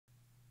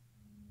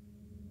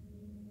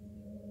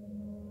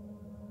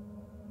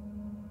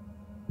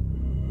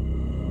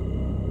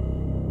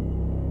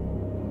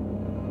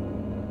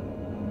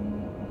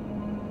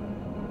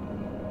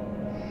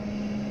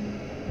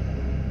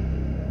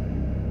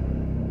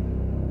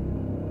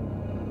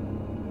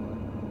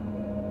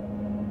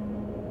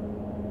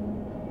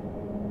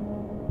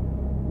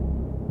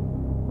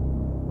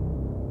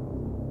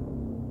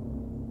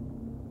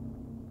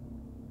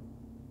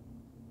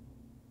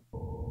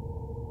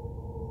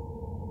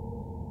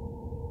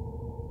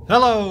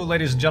Hello,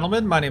 ladies and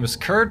gentlemen. My name is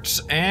Kurt,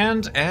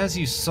 and as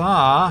you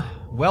saw,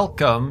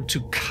 welcome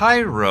to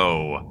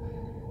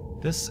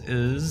Kairo. This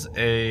is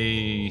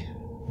a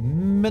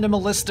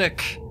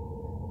minimalistic,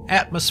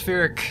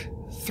 atmospheric,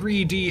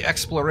 3D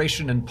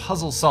exploration and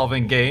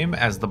puzzle-solving game,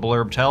 as the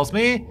blurb tells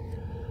me.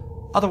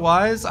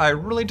 Otherwise, I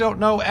really don't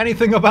know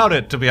anything about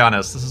it, to be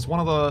honest. This is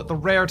one of the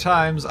rare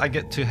times I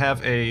get to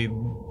have a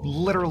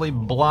literally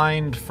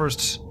blind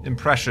first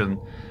impression.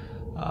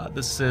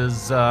 This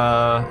is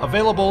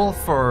available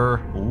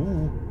for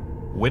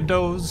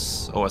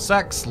Windows, OS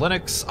X,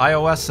 Linux,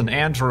 iOS, and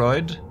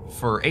Android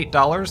for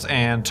 $8,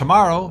 and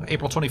tomorrow,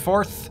 April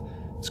 24th,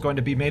 it's going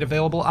to be made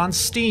available on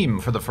Steam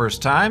for the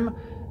first time.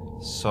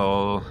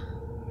 So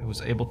I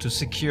was able to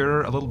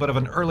secure a little bit of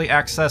an early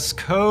access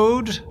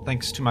code,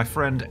 thanks to my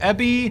friend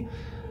Ebby,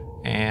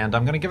 and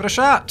I'm going to give it a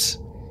shot.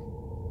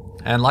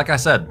 And like I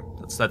said,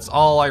 that's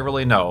all I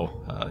really know.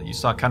 You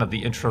saw kind of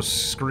the intro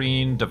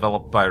screen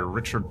developed by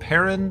Richard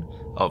Perrin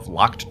of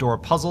Locked Door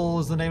Puzzle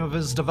is the name of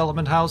his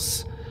development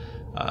house.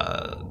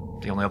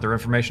 The only other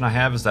information I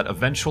have is that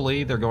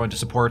eventually they're going to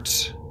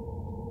support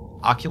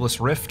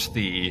Oculus Rift,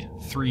 the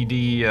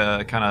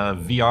 3D kind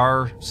of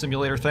VR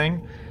simulator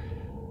thing.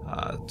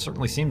 It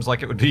certainly seems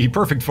like it would be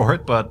perfect for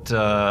it, but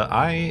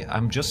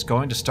I'm just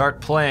going to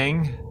start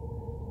playing.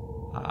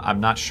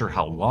 I'm not sure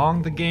how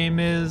long the game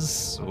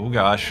is. Oh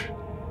gosh.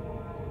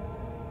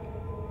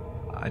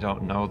 I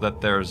don't know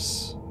that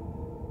there's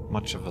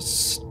much of a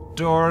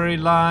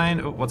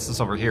storyline. Oh, what's this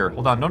over here?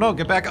 Hold on. No,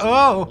 get back.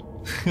 Oh!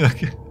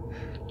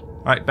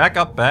 Alright, back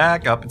up.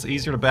 It's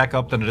easier to back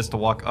up than it is to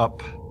walk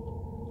up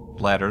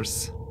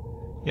ladders.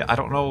 Yeah, I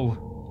don't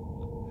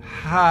know.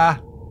 I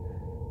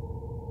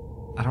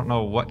don't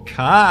know what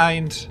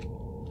kind.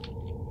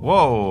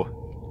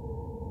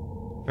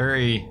 Whoa.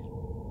 Very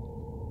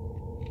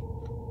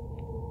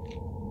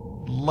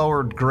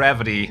lowered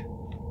gravity.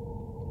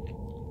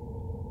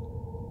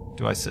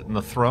 Do I sit in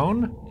the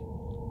throne?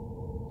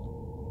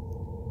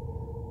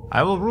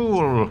 I will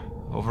rule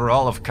over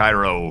all of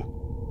Kairo.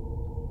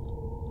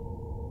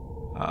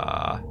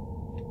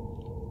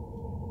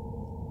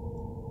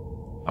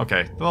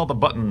 Okay, well, the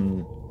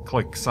button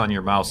clicks on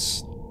your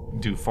mouse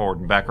do forward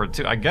and backward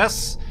too. I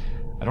guess,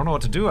 I don't know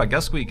what to do. I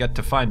guess we get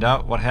to find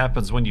out what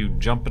happens when you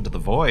jump into the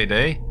void,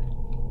 eh?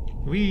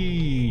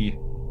 Whee!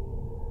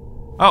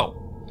 Oh!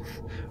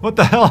 What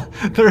the hell?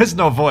 There is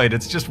no void,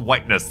 it's just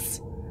whiteness.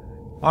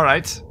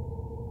 Alright.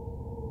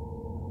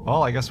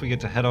 Well, I guess we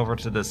get to head over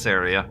to this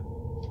area.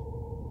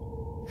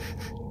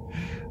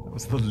 That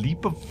was the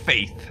leap of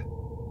faith.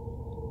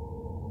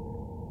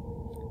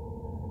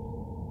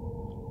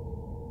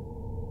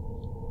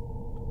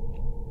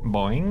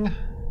 Boing.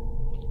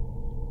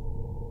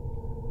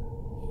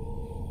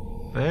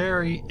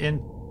 Very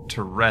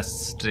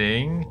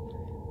interesting.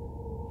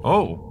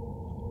 Oh.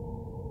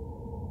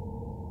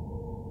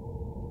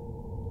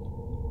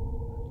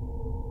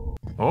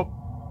 Oh.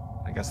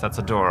 I guess that's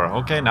a door.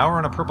 Okay, now we're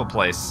in a purple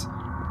place.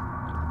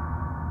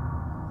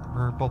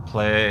 Purple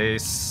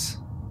place.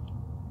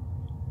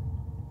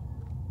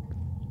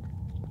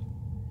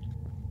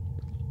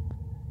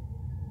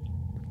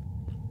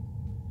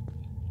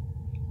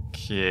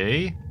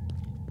 Okay.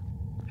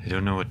 I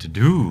don't know what to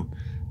do.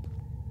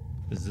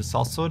 Is this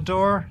also a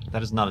door?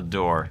 That is not a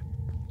door.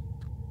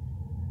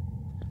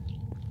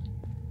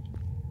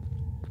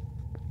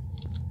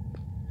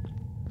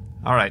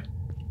 Alright.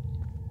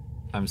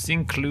 I'm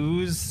seeing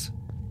clues.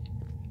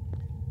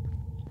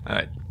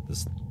 Alright,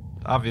 this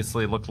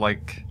obviously looked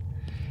like...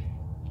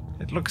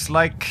 It looks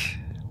like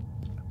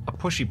a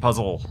pushy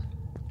puzzle.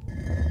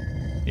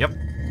 Yep.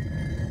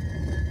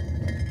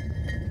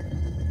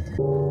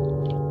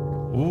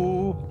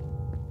 Ooh.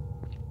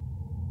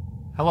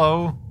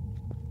 Hello.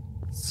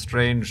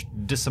 Strange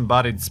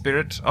disembodied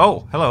spirit.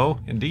 Oh, hello,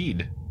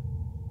 indeed.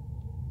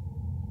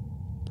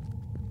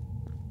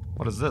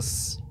 What is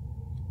this?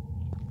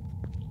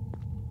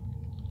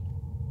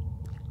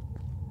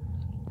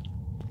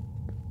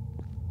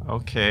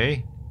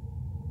 Okay.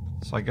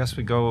 So I guess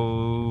we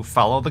go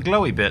follow the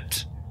glowy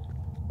bit.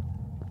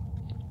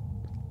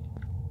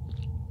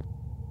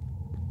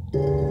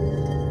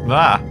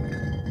 Ah.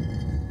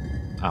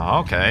 Oh,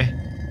 okay.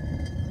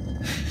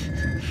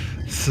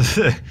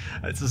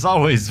 This is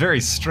always very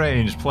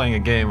strange playing a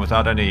game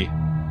without any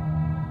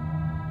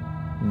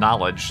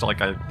knowledge.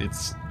 Like you're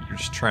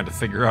just trying to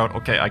figure out,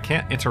 okay, I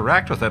can't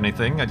interact with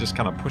anything. I just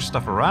kind of push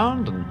stuff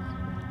around and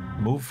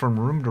move from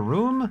room to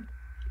room.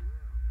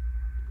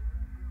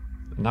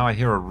 Now I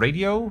hear a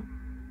radio.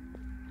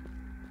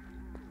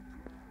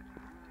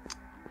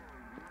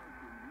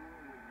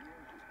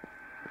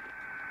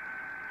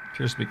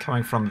 Appears to be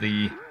coming from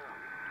the...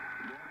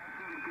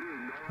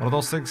 What are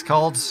those things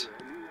called?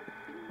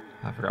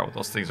 I forgot what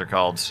those things are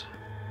called.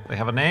 They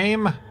have a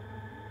name?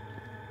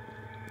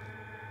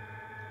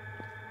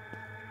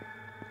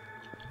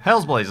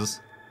 Hell's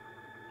blazes.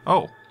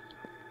 Oh.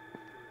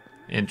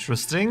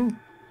 Interesting.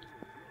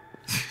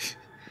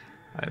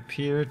 I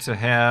appear to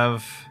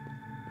have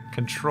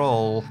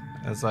control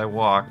as I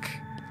walk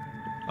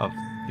of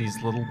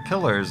these little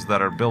pillars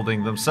that are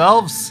building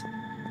themselves.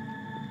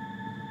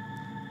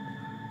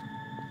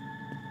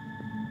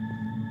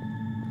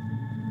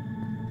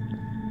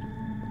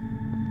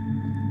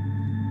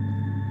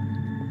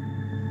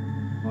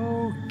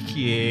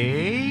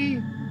 Okay.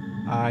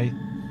 I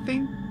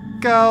think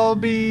I'll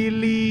be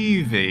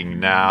leaving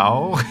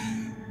now.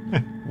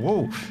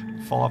 Whoa,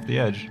 fall off the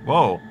edge.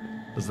 Whoa.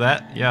 Does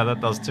that? Yeah,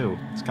 that does too.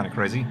 It's kind of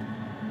crazy.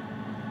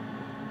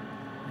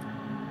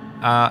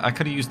 I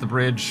could have used the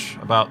bridge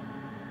about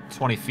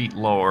 20 feet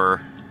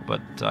lower,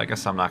 but I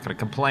guess I'm not going to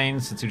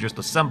complain since you just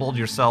assembled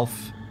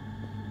yourself.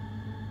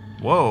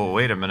 Whoa,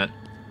 wait a minute.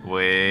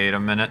 Wait a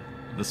minute.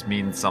 This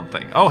means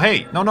something. Oh,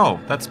 hey! No,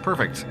 that's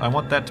perfect. I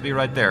want that to be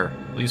right there.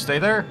 Will you stay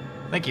there?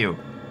 Thank you.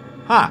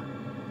 Huh.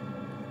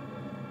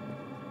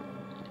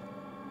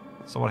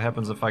 So what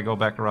happens if I go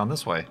back around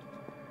this way?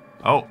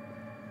 Oh.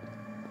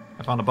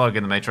 I found a bug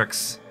in the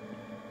Matrix.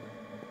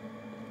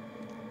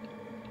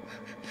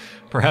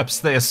 Perhaps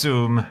they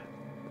assume...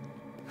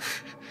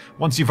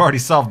 Once you've already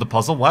solved the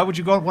puzzle, why would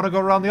you want to go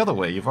around the other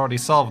way? You've already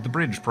solved the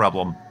bridge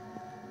problem.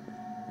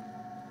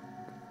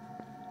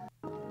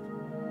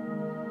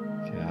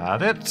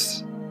 Got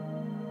it.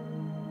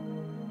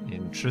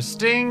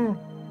 Interesting.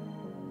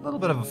 A little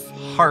bit of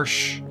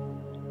harsh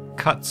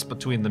cuts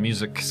between the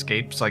music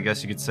scapes, I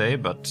guess you could say,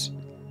 but...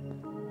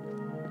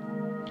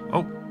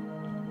 Oh.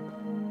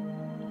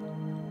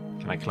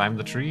 Can I climb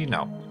the tree?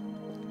 No.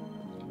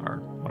 Or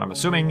what I'm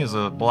assuming is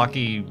a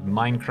blocky,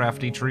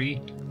 Minecrafty tree.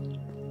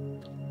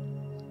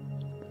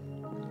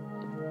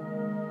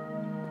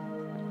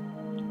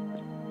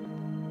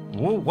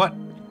 Whoa, what?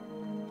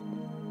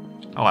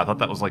 Oh, I thought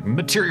that was like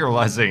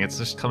materializing. It's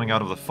just coming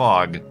out of the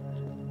fog.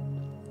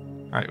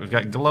 Alright, we've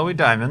got glowy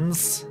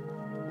diamonds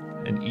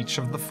in each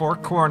of the 4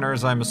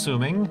 corners, I'm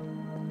assuming.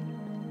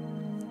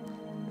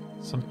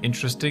 Some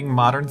interesting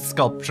modern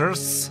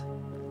sculptures.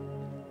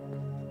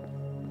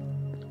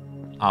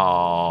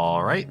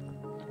 Alright.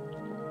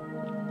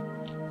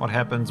 What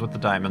happens with the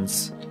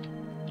diamonds?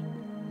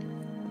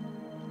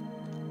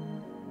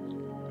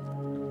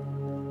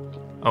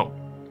 Oh.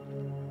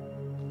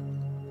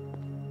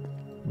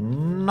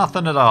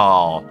 Nothing at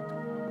all.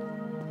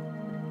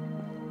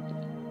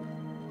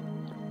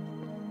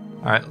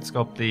 Alright, let's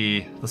go up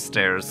the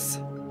stairs.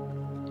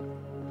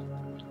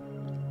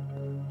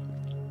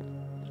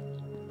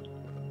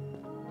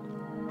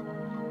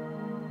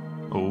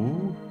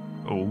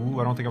 Oh,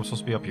 I don't think I'm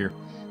supposed to be up here.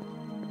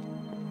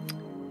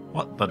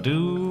 What the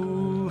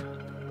do?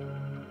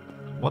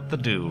 What the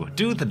do?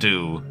 Do the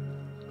do.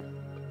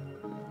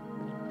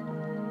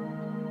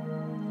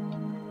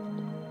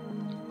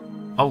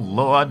 Oh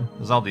lord,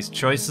 there's all these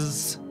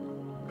choices.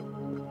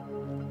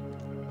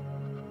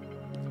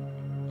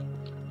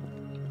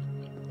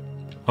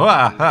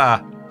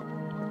 Ah!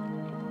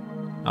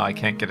 Oh, I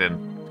can't get in.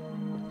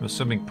 I'm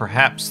assuming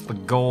perhaps the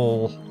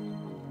goal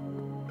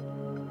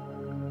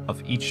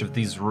of each of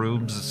these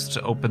rooms is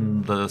to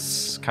open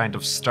this kind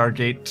of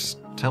Stargate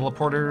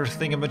teleporter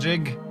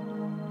thingamajig.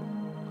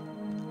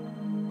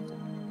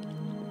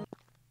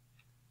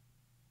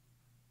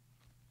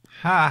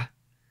 Ha!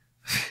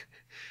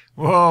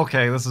 Whoa,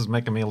 okay, this is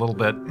making me a little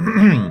bit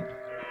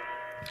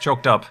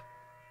choked up.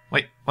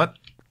 Wait, what?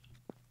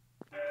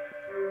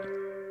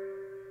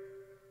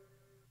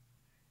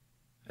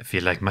 I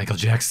feel like Michael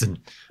Jackson.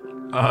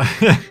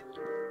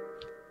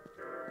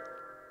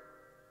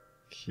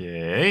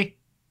 Okay.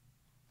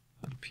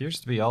 That appears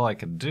to be all I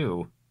can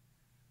do.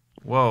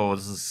 Whoa,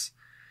 this is...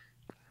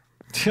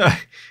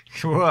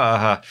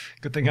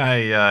 Good thing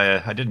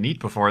I didn't eat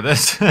before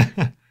this.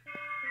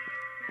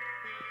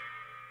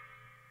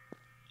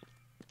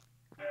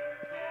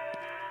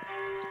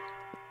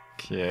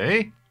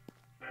 Okay.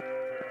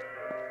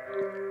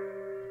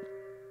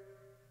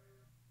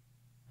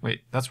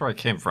 Wait, that's where I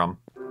came from.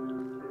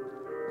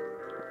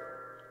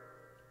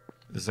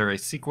 Is there a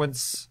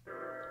sequence?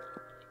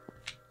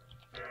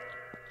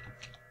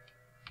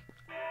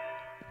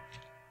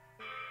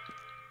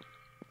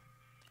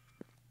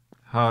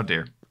 Oh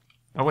dear.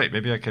 Oh wait,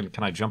 maybe I can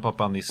I jump up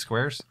on these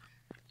squares?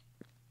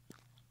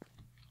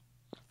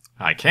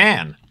 I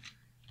can!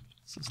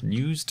 This is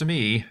news to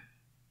me.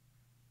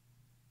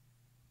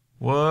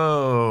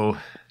 Whoa.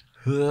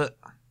 Huh.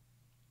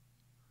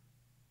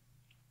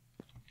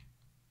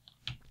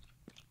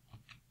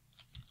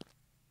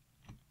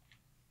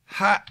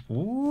 Ha!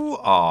 Ooh,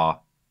 aw.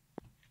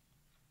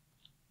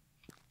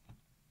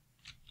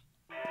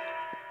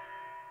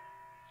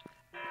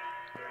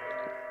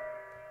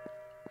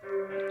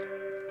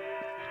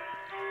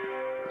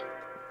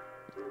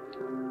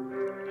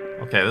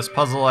 Okay, this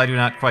puzzle I do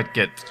not quite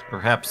get.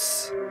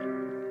 Perhaps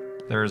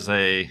there's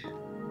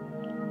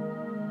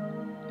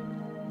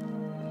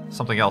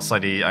something else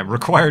I'm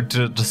required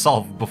to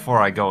solve before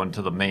I go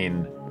into the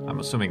main. I'm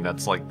assuming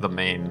that's like the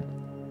main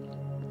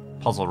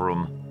puzzle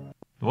room.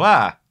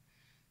 Wah!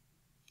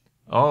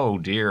 Oh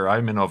dear,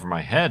 I'm in over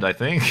my head, I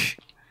think.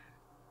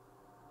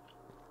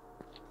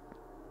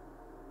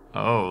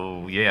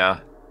 Oh, yeah.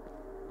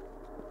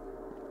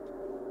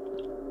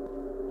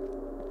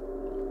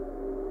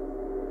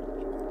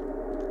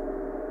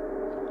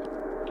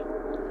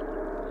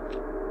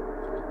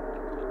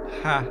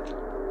 Ha.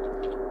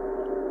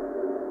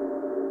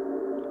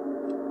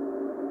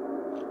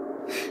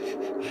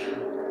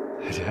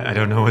 I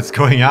don't know what's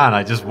going on.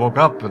 I just woke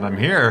up and I'm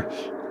here.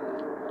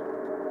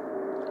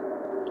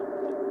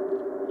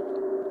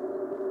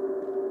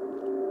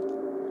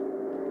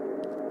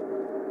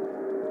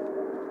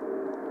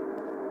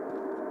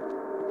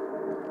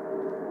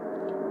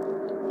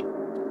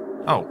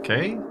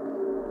 Okay.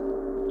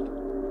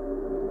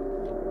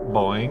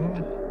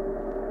 Boing.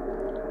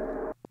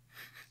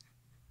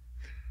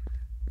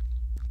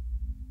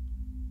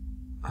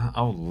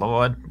 Oh,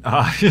 Lord.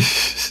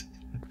 This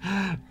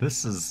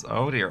is...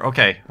 Oh, dear.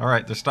 Okay.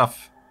 Alright, there's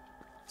stuff.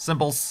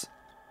 Symbols.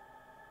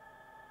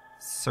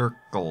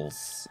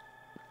 Circles.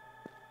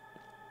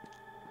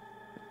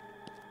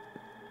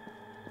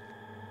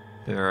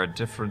 There are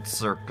different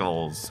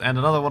circles. And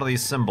another one of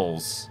these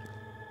symbols.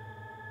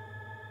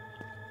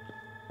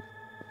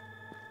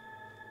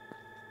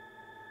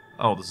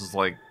 Oh, this is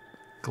like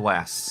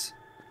glass.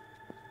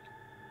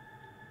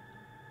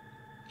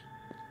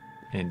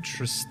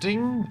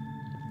 Interesting.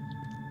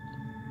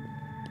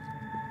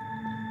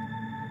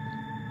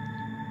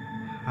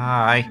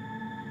 Hi.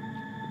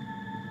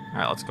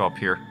 Alright, let's go up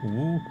here.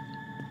 Ooh.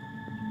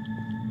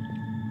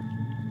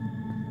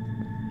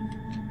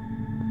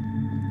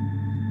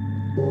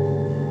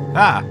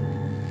 Ah!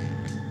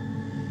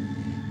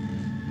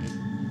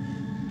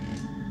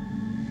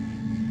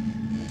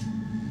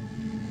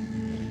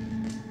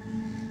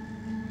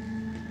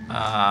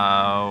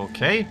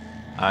 Okay.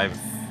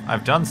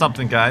 I've done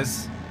something,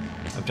 guys.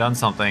 I've done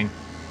something.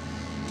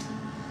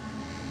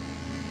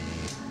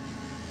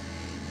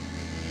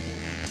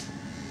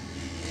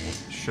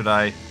 Should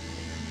I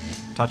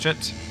touch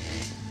it?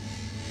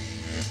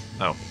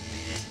 No.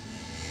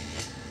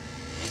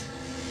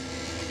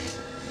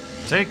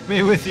 Take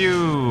me with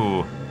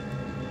you!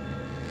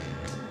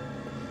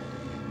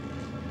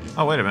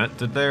 Oh, wait a minute.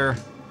 Did there...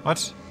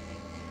 What?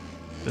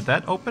 Did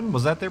that open?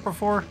 Was that there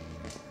before?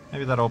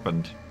 Maybe that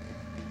opened.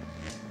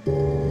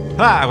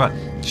 Ah! What?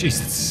 Jeez,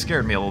 it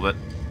scared me a little bit.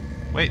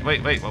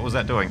 Wait. What was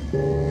that doing?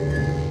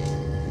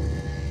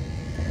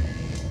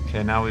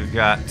 Okay, now we've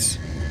got...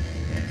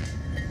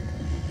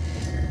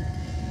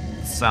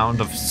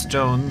 sound of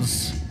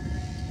stones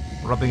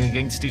rubbing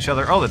against each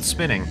other. Oh, that's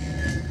spinning.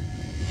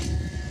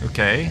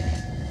 Okay.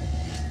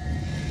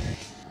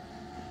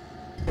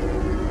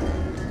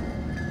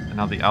 And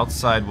now the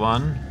outside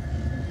one.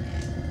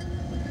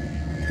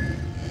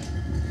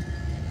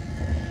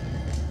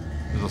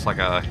 Is this like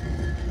a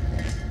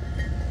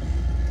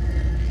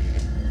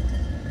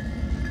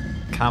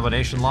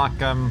combination lock?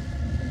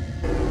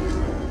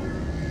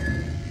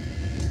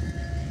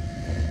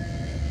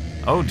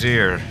 Oh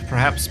dear,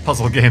 perhaps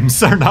puzzle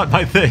games are not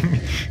my thing.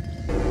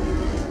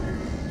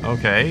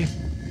 Okay.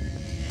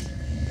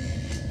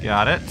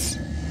 Got it.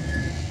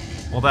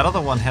 Well, that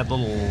other one had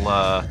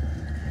little,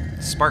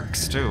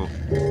 sparks, too.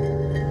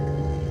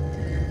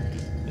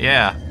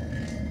 Yeah.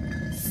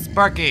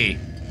 Sparky!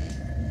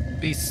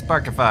 Be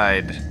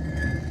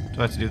sparkified. Do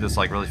I have to do this,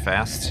 like, really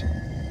fast?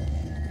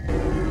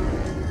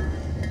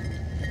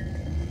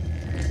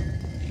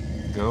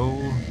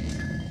 Go.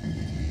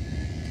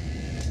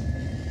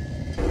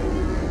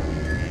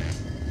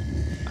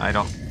 I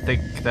don't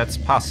think that's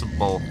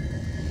possible.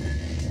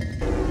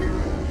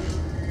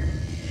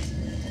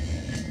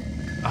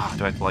 Ah,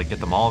 do I have to, like, get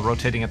them all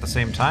rotating at the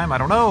same time? I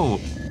don't know!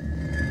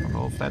 I don't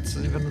know if that's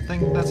even the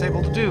thing that's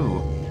able to do.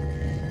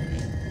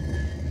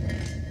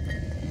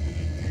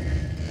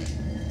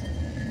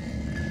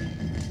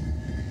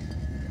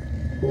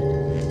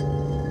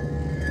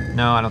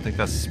 No, I don't think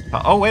that's...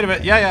 Oh, wait a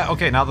minute! Yeah,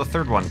 okay, now the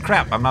third one.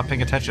 Crap, I'm not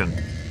paying attention.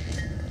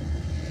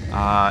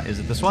 Is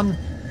it this one?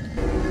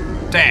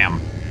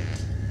 Damn!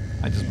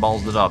 I just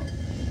ballsed it up.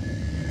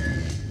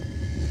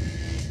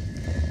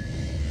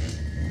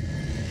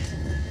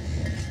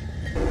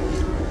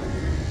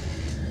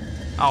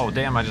 Oh,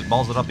 damn, I just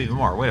balls it up even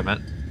more. Wait a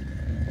minute.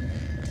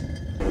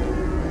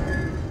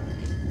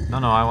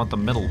 No, I want the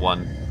middle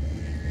one.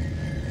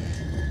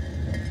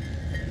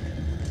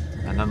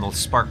 And then those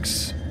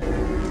sparks.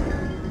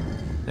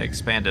 They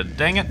expanded.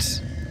 Dang it!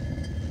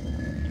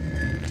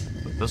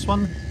 This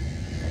one?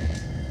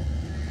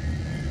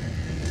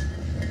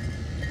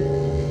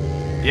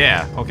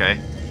 Yeah, okay.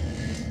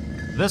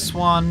 This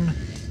one,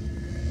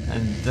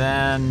 and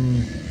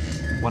then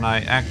when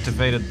I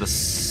activated the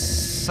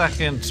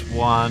second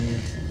one,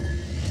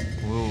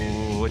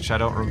 which I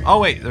don't remember. Oh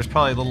wait, there's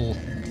probably a little...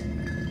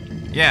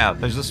 Yeah,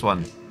 there's this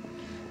one.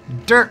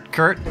 Dirt,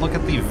 Kurt! Look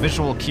at the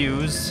visual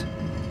cues.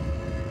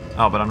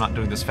 Oh, but I'm not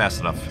doing this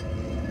fast enough.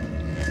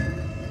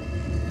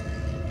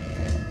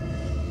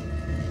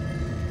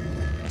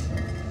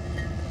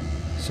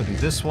 So do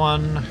this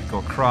one, go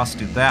across,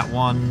 do that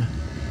one.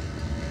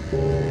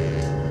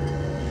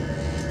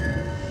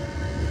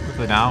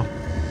 Quickly now.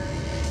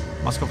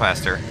 Must go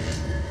faster.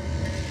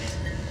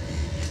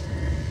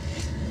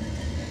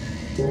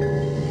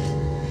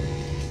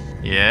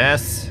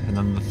 Yes, and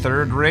then the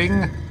third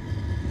ring.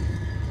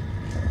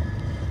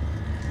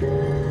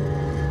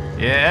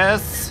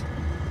 Yes.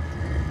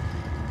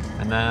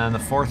 And then the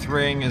fourth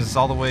ring is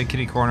all the way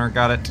kitty corner.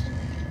 Got it.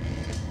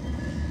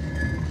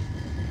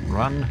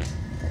 Run.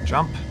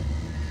 Jump.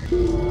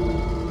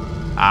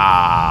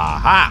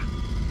 Aha!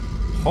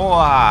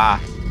 Hoa!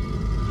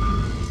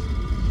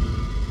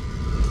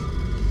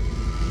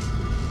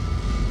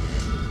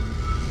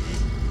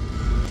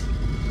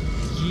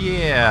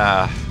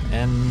 Yeah,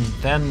 and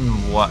then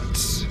what?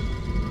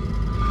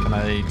 Can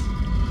I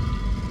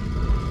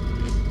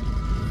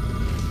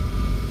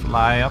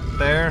fly up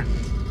there.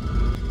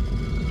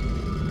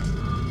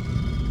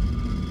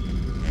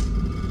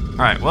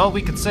 Alright, well,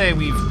 we could say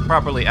we've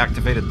properly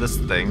activated this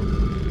thing.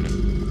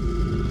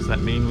 Does that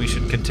mean we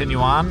should continue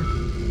on?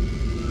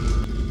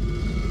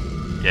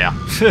 Yeah.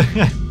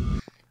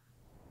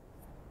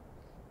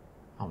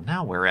 Oh,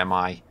 now where am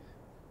I?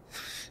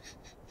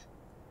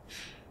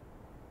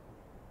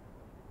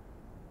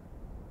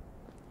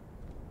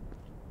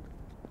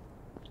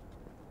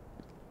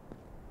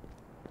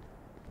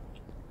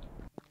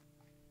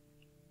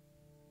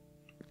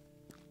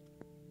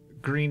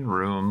 Green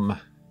room.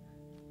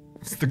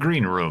 It's the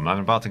green room. I'm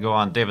about to go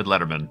on David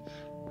Letterman.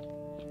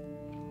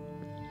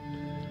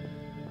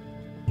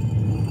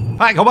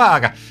 Hi, go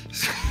back.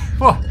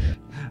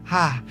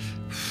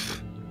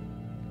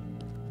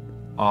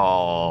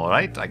 All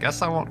right, I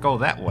guess I won't go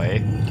that way.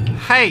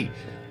 Hey!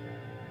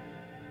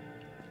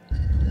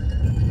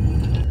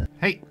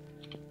 Hey!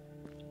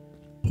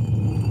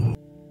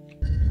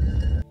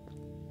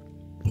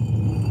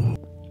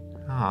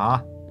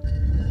 Ah,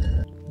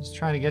 just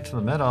trying to get to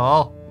the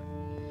middle.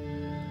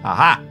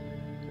 Aha!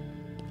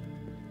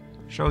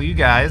 Show you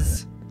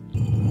guys.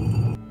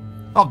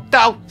 Oh,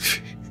 no!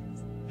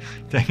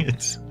 Dang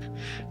it.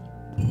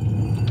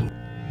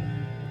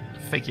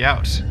 Fake you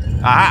out.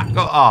 Aha!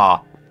 Go!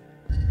 Aw.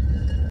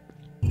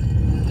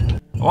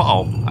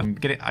 Uh-oh. I'm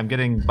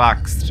getting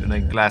boxed in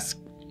a glass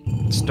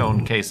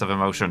stone case of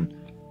emotion.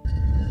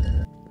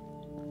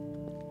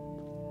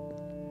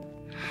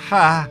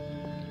 Ha!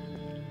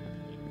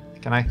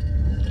 Can I?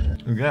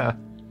 Yeah.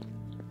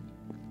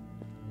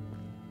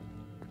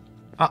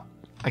 Oh,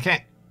 I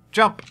can't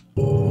jump.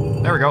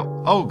 There we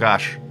go. Oh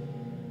gosh.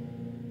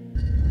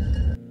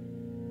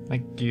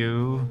 Thank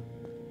you.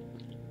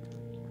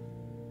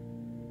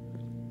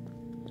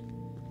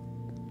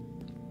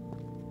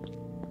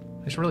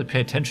 I should really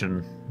pay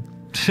attention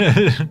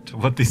to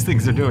what these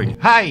things are doing.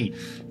 Hi!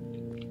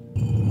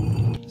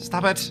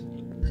 Stop it!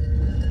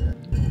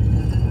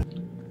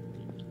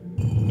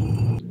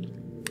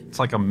 It's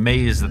like a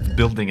maze that's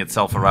building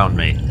itself around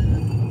me.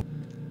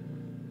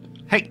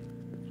 Hey!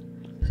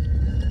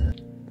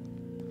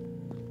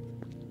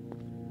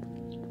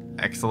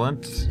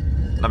 Excellent.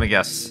 Let me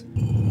guess.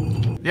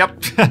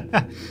 Yep.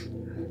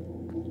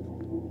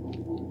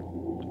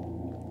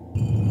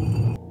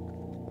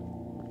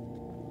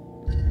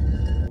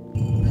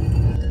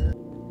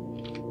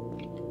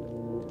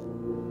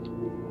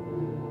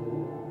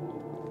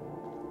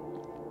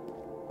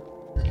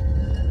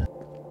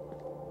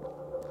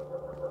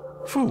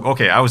 Phew,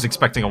 okay, I was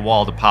expecting a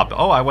wall to pop.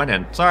 Oh, I went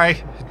in.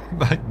 Sorry.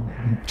 I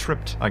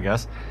tripped, I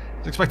guess. I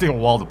was expecting a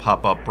wall to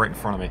pop up right in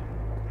front of me.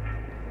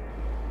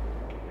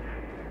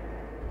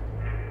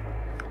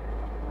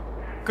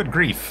 Good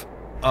grief.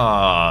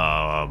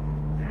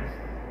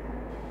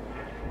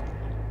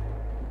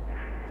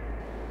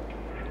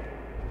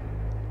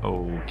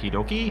 Okie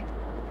dokie.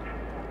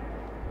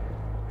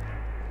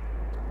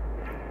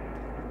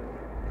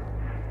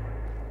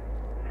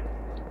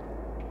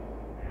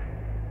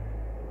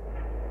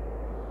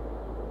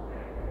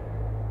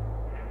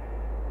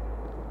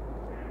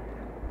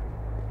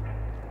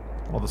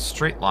 Well, the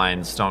straight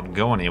lines don't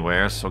go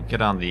anywhere, so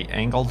get on the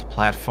angled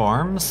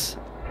platforms.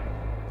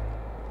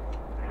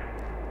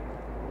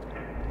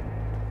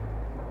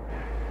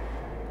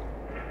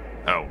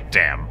 Oh,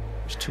 damn.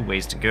 There's two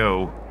ways to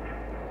go.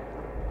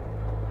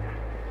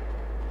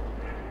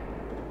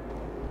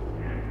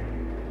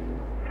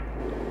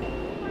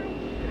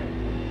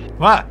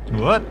 What?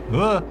 What?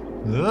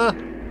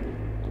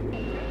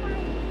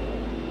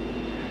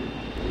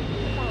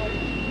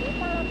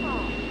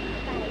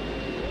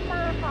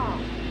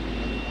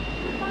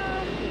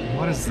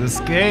 What is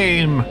this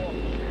game?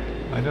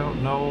 I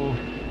don't know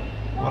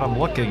what I'm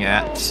looking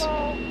at.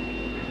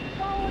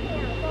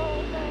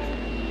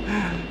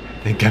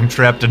 I think I'm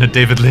trapped in a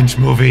David Lynch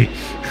movie.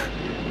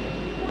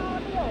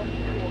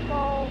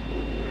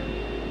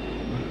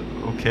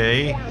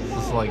 Okay,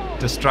 this is like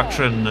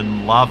destruction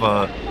and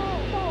lava,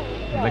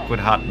 liquid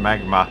hot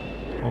magma.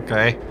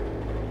 Okay.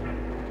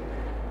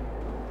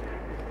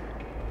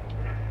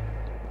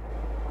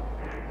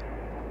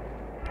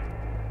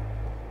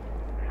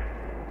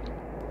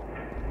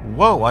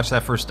 Whoa, watch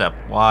that first step.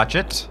 Watch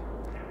it.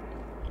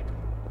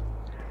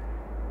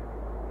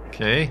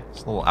 Okay,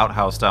 it's a little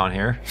outhouse down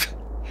here.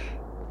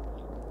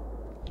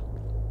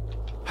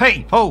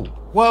 Hey! Oh!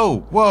 Whoa!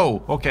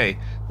 Whoa! Okay,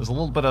 there's a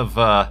little bit of,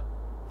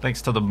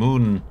 thanks to the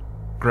moon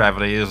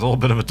gravity, there's a little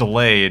bit of a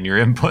delay in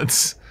your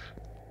inputs.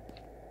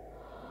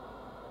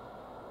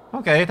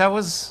 Okay, that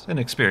was an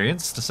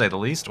experience, to say the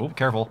least. Oh,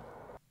 careful.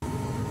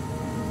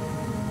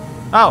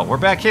 Oh, we're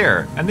back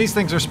here, and these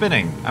things are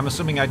spinning. I'm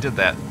assuming I did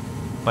that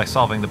by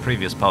solving the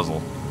previous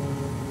puzzle.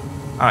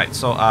 Alright,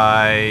 so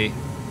I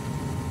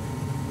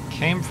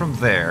came from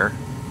there.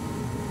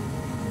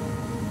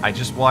 I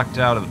just walked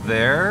out of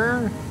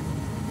there.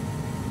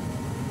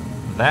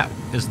 That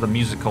is the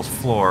musical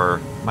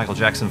floor, Michael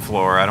Jackson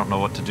floor, I don't know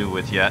what to do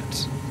with yet.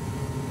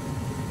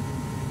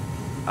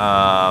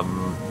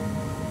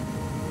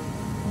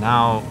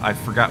 Now I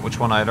forgot which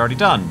one I had already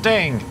done.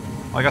 Dang!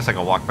 Well, I guess I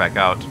can walk back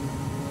out.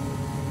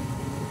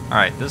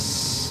 Alright,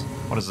 this...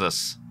 What is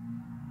this?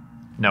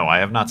 No, I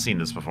have not seen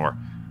this before.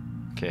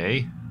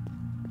 Okay.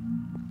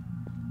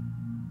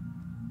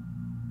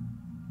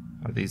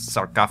 Are these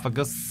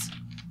sarcophagus?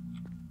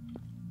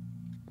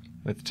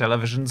 With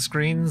television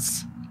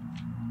screens?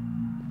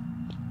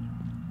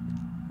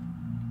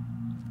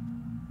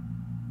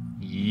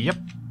 Yep.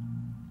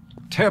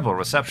 Terrible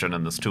reception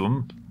in this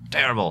tomb.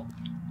 Terrible.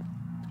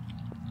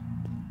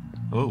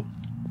 Ooh.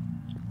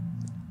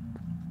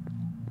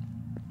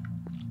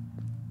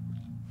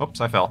 Oops,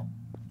 I fell.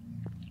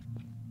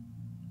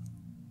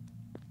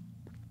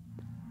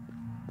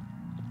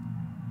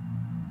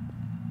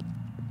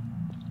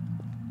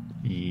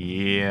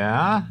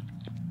 Yeah.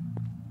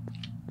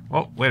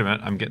 Oh, wait a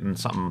minute. I'm getting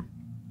something.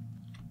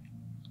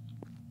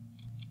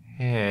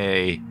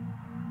 Hey.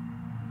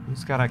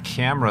 Who's got a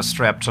camera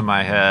strapped to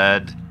my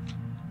head?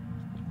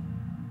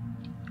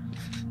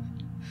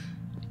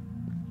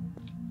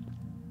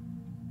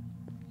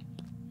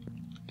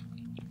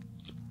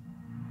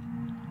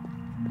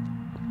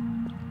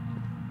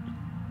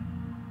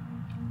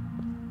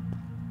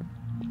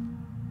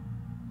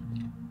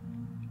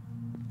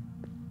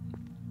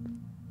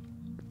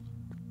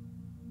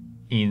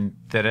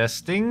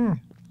 Interesting.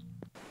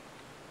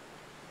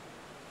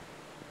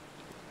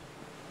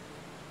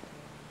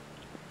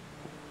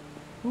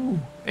 Ooh,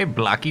 a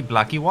blocky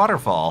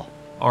waterfall.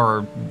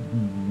 Or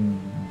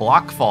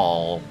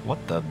blockfall.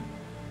 What the?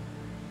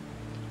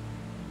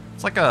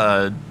 It's like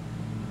a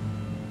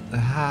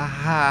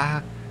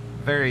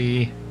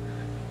very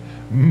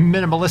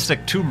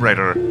minimalistic Tomb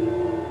Raider.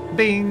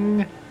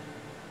 Bing.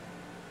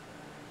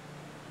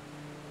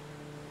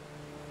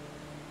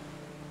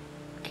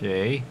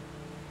 Okay.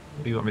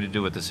 What do you want me to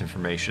do with this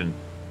information?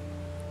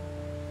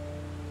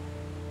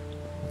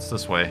 What's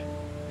this way?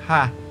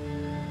 Ha!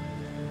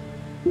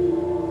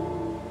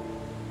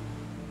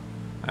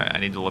 Alright, I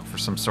need to look for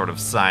some sort of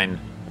sign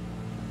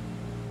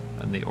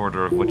and the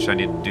order of which I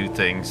need to do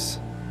things.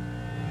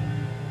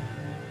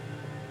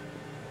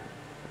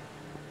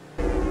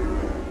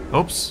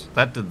 Oops,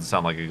 that didn't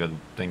sound like a good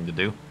thing to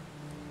do.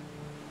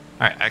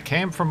 Alright, I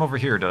came from over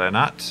here, did I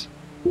not?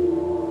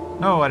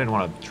 No, I didn't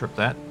want to trip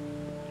that.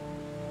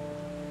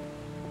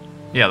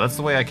 Yeah, that's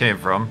the way I came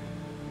from.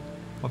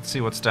 Let's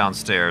see what's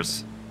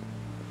downstairs.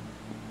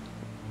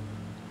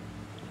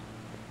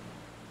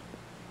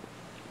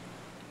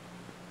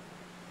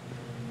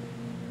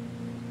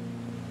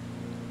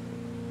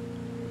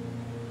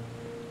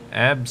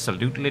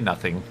 Absolutely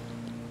nothing.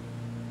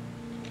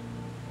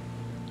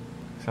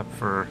 Except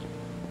for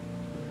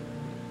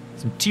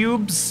some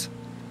tubes.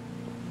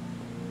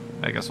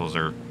 I guess those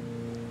are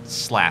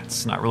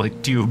slats, not really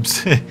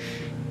tubes.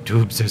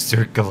 Tubes are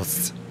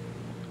circles.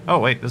 Oh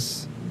wait,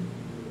 this...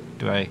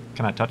 can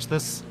I touch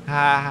this?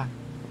 Ah.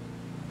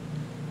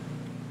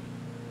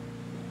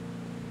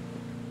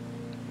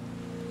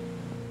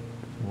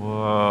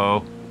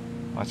 Whoa.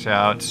 Watch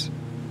out.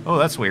 Oh,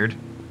 that's weird.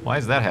 Why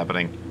is that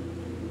happening?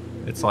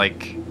 It's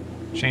like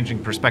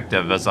changing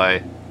perspective as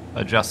I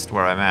adjust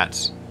where I'm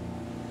at.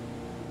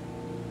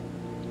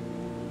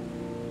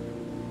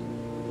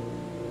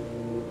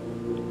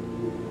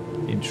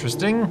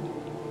 Interesting.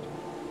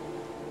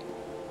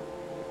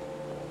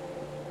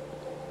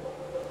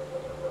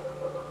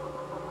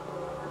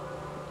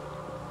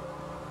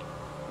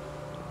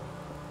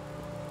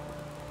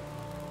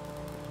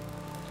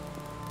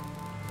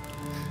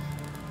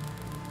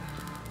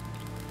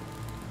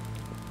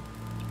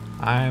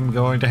 I'm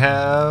going to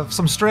have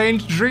some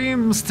strange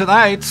dreams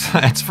tonight,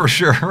 that's for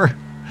sure.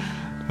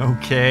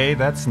 Okay,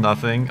 that's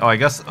nothing. Oh, I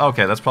guess,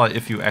 okay, that's probably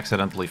if you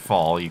accidentally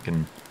fall, you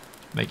can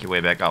make your way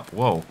back up.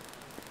 Whoa.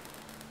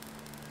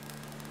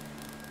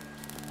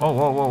 Whoa,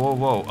 whoa, whoa, whoa,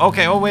 whoa.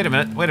 Okay, oh, wait a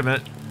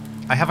minute.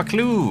 I have a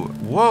clue.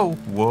 Whoa,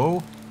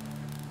 whoa.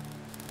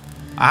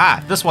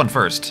 Ah, this one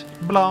first.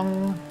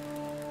 Blung.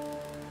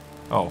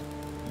 Oh.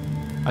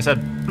 I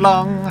said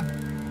blung.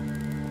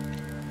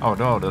 Oh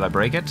no, did I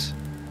break it?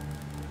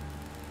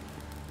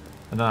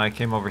 And then I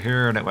came over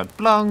here and it went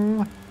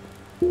blung.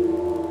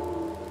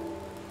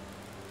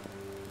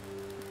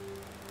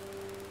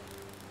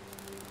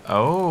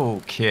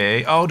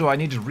 Okay. Oh, do I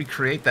need to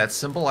recreate that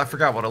symbol? I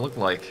forgot what it looked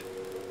like.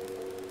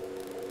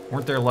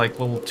 Weren't there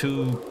like little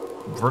two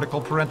vertical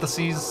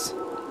parentheses?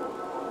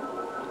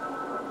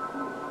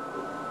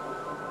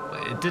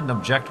 It didn't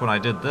object when I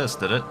did this,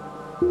 did it?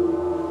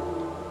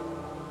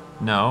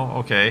 No,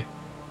 okay.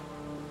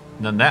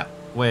 And then that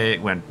way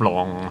it went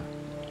blong.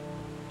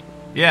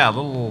 Yeah, a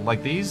little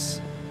like these.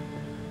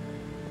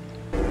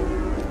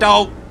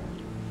 No!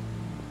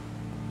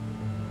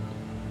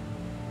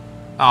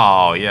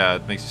 Oh, yeah,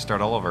 it makes you start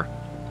all over.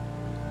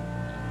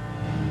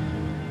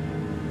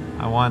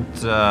 I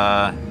want,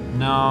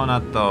 no,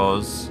 not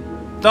those.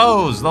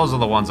 Those are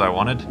the ones I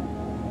wanted.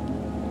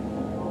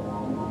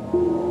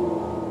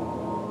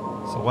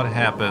 So what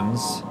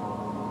happens?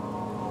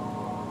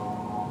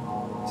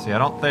 See, I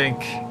don't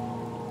think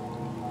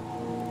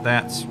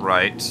that's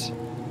right.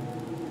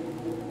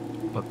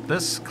 But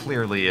this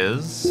clearly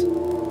is.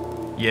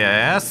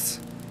 Yes.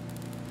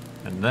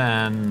 And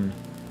then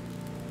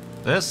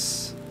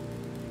this.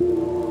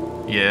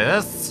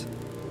 Yes.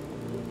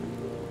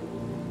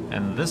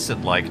 And this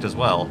it liked as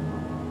well.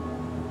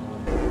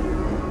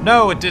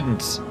 No, it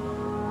didn't.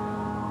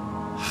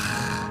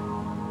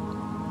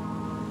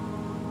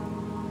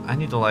 I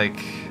need to, like...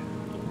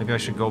 Maybe I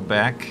should go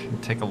back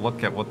and take a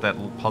look at what that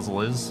little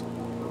puzzle is.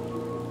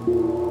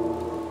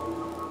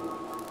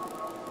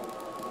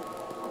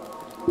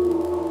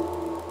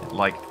 It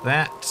liked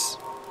that.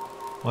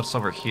 What's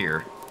over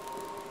here?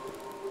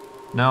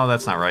 No,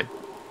 that's not right.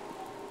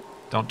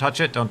 Don't touch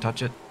it, don't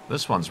touch it.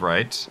 This one's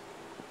right.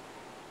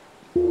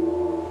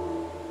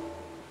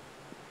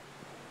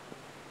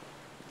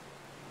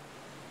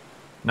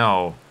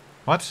 No.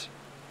 What?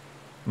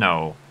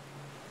 No.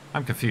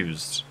 I'm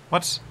confused.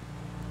 What?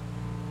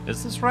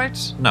 Is this right?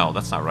 No,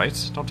 that's not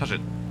right. Don't touch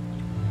it.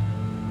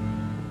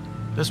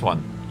 This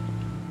one.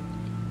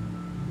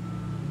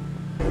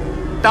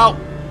 No!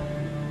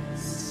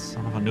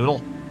 Son of a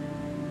noodle.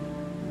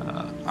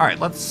 Alright,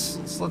 let's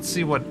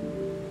see what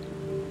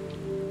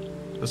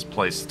this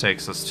place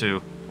takes us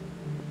to.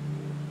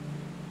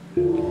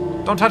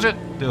 Don't touch it!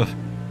 Ugh.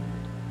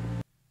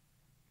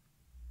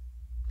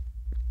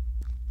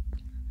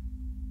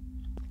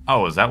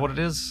 Oh, is that what it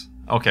is?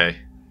 Okay.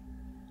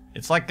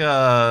 It's like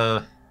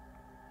a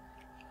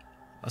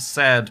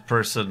sad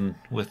person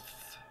with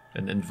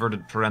an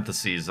inverted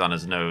parentheses on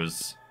his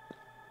nose.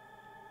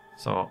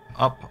 So,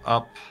 up,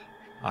 up,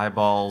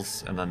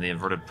 eyeballs, and then the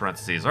inverted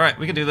parentheses. Alright,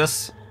 we can do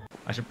this.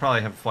 I should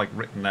probably have, like,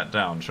 written that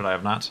down, should I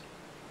have not?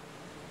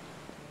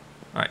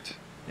 Alright.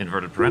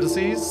 Inverted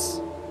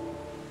parentheses.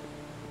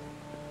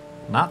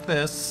 Not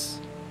this.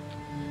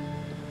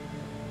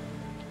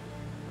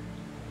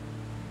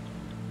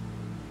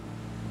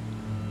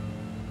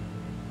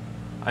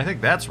 I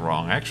think that's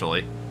wrong,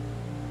 actually.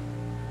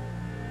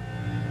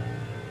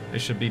 They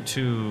should be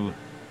two...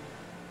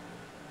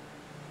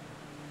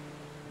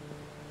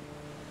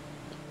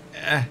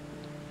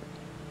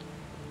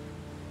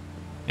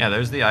 Yeah,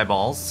 there's the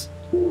eyeballs.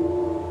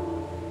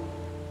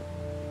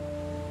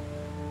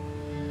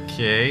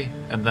 Okay,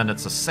 and then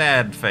it's a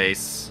sad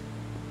face.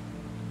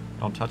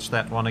 Don't touch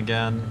that one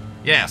again.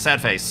 Yeah,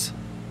 sad face.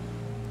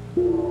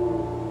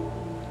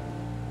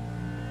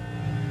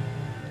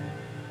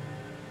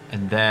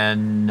 And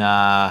then,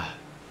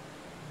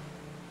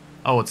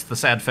 oh, it's the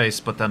sad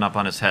face, but then up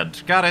on his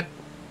head. Got it!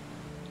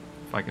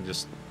 If I can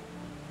just...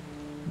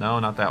 No,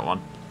 not that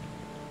one.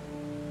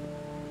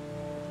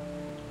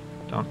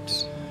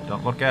 Don't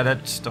look at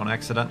it. Don't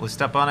accidentally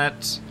step on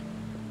it.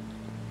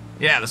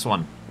 Yeah, this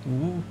one.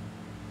 Ooh.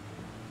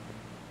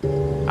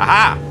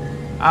 Aha!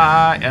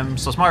 I am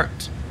so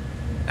smart.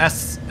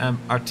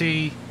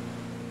 SMRT.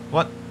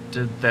 What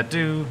did that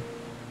do?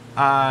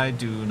 I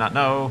do not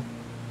know.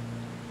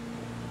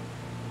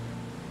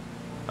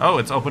 Oh,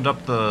 it's opened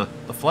up the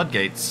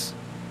floodgates.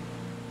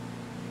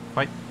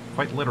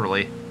 Quite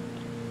literally.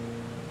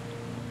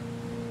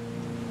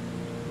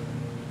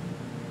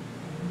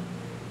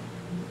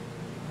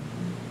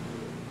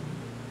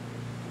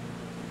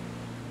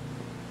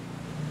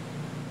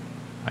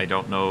 I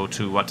don't know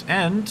to what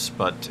end,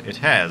 but it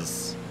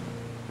has.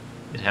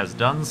 It has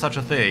done such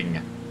a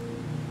thing.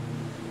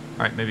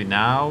 Alright, maybe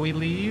now we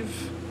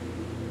leave?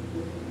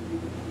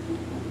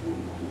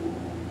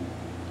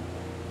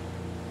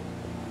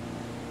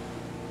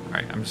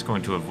 Alright, I'm just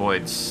going to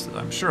avoid...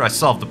 I'm sure I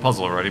solved the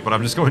puzzle already, but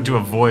I'm just going to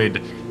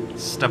avoid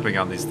stepping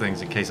on these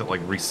things in case it,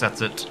 like,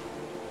 resets it.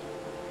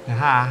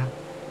 Aha!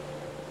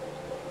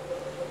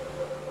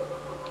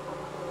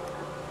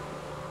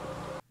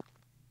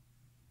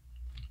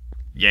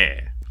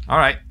 Yeah.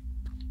 Alright.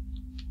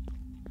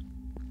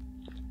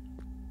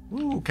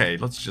 Okay,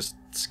 let's just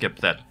skip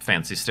that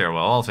fancy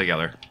stairwell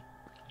altogether.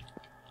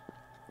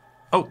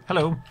 Oh,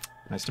 hello.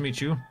 Nice to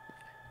meet you.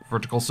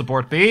 Vertical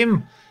support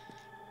beam.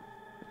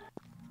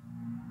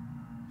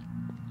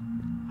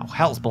 Oh,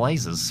 hell's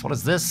blazes. What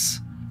is this?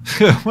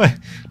 What?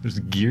 There's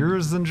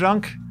gears and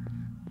junk?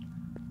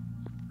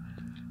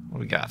 What do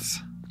we got?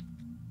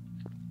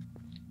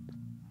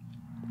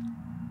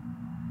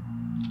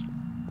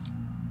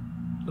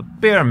 The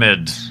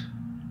pyramid.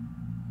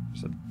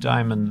 There's a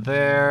diamond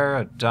there,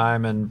 a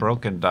diamond,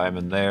 broken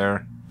diamond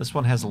there. This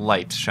one has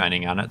light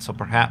shining on it, so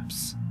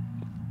perhaps...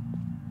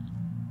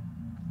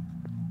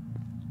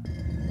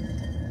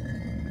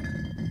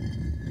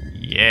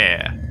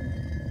 Yeah.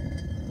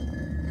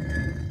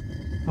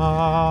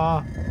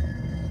 Oh,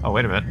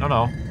 wait a minute.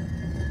 No.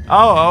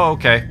 Oh,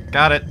 okay.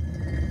 Got it.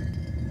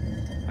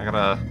 I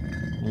gotta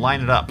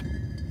line it up.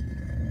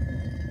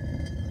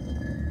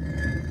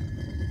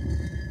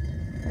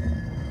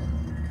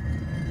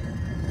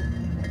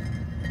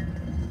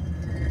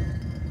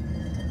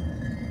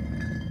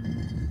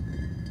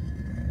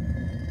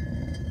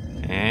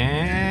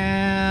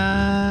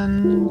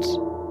 And... a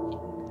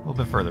little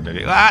bit further,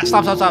 maybe. Ah,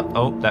 stop.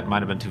 Oh, that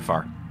might have been too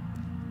far.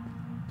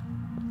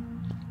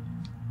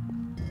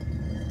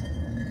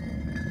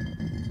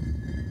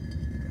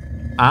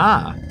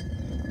 Ah.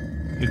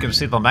 You can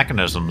see the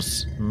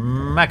mechanisms.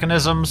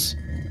 Mechanisms.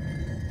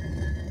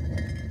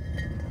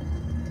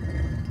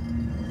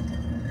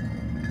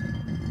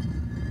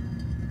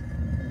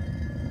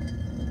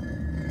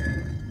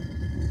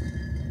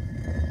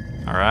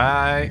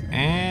 Alright,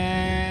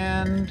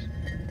 and...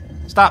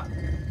 Stop!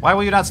 Why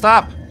will you not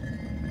stop?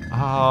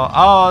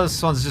 Oh,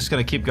 this one's just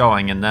gonna keep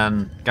going, and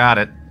then... Got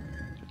it.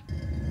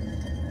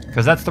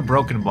 Because that's the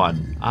broken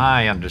one.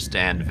 I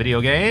understand video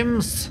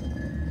games.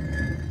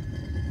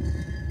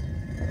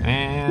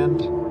 And...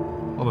 a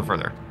little bit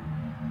further.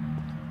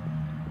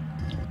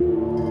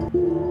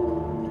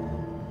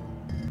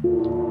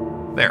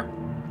 There.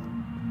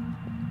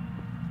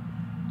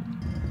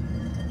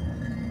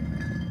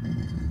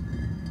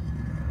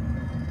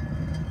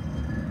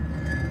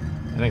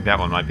 I think that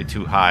one might be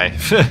too high.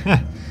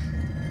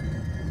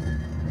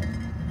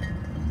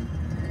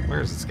 Where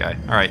is this guy?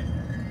 Alright.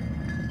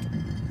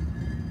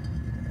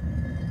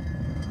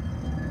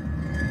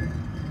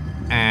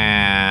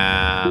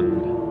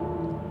 And...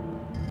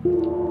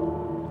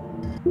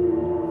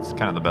 it's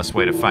kind of the best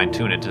way to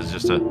fine-tune it is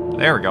just to...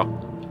 There we go.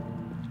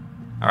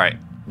 Alright.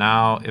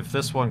 Now, if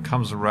this one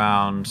comes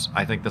around...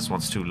 I think this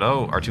one's too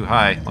low, or too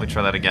high. Let me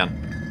try that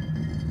again.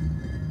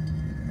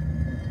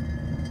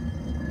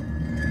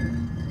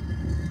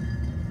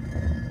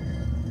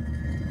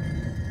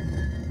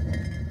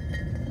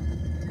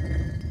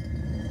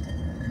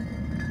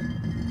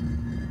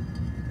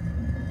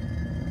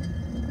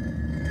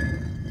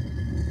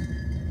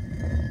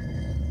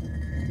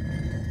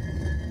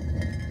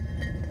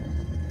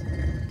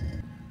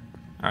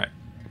 Alright.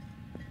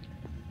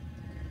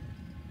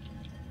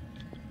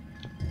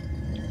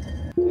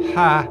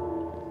 Ha!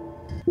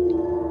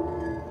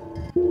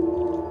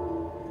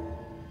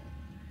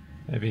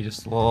 Maybe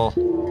just a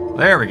little...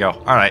 There we go.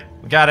 Alright,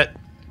 we got it.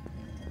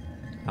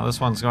 Now this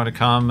one's going to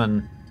come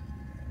and...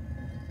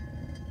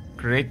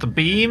 create the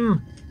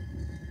beam.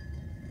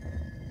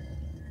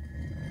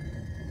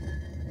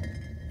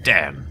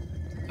 Damn.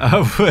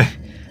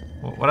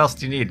 What else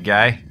do you need,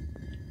 guy?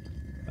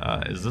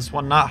 Is this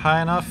one not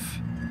high enough?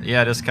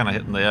 Yeah, it is kind of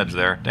hitting the edge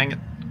there. Dang it.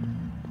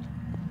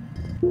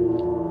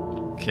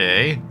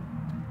 Okay.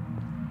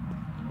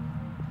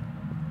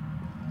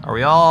 Are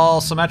we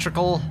all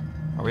symmetrical?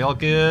 Are we all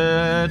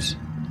good?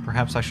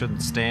 Perhaps I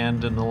shouldn't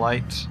stand in the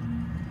light.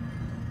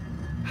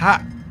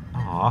 Ha!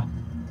 Aw.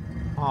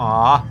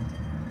 Aw.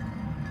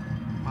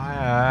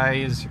 What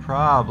is your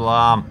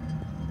problem?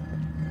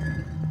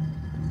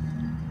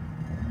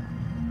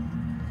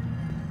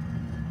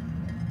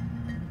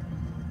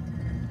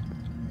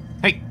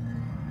 Hey!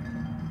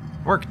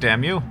 Work,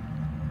 damn you.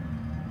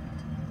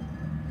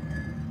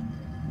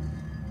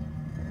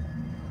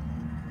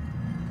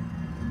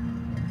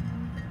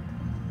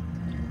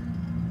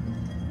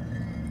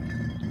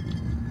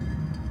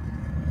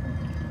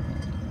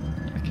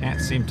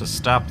 Can't seem to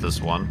stop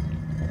this one.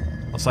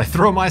 Unless I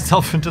throw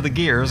myself into the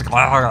gears. It's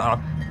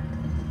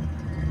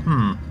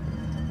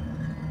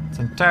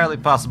entirely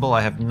possible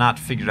I have not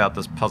figured out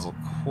this puzzle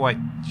quite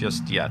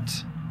just yet.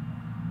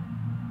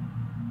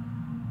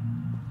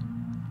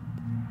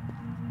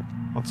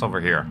 What's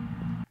over here?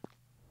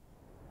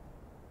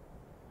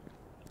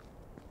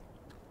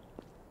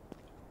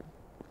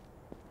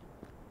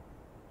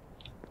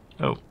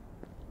 Oh.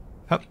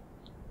 Hup.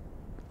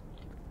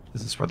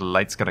 Is this where the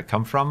light's gonna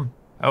come from?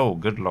 Oh,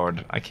 good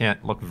lord. I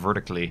can't look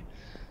vertically.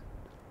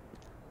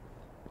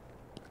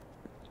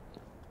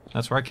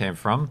 That's where I came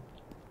from.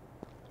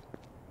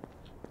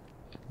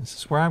 This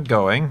is where I'm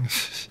going.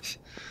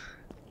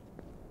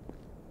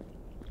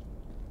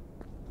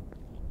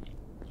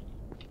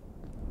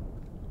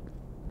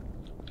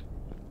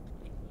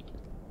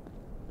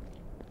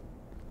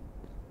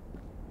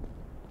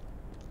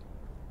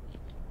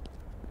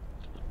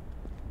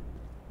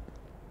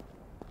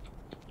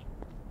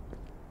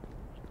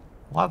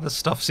 A lot of this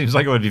stuff seems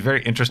like it would be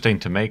very interesting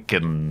to make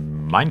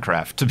in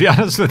Minecraft, to be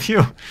honest with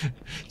you.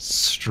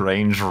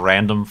 Strange,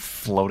 random,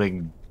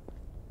 floating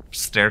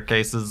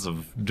staircases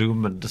of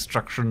doom and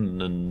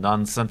destruction and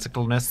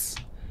nonsensicalness.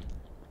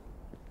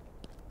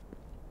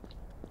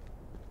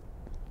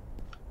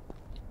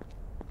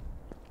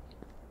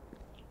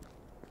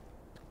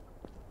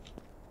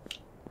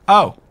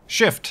 Oh,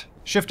 shift.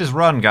 Shift is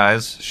run,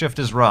 guys. Shift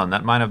is run.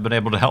 That might have been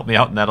able to help me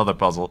out in that other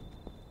puzzle.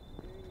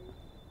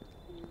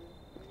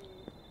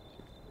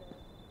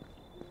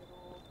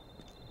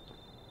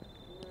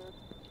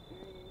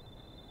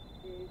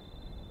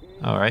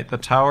 Alright, the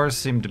towers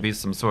seem to be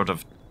some sort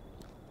of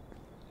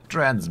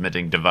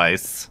transmitting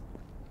device.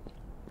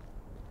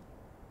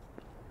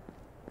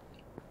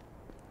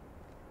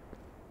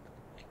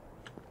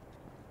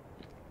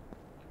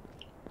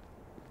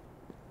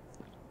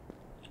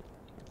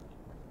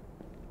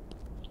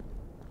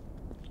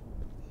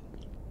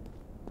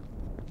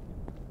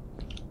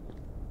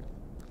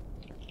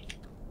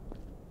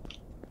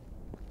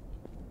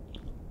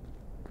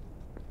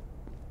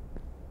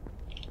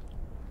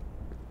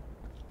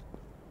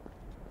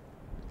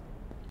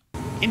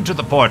 Into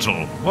the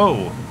portal.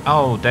 Whoa.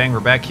 Oh, dang,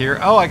 we're back here.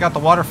 Oh, I got the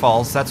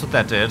waterfalls. That's what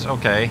that did.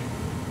 Okay.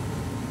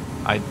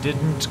 I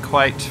didn't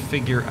quite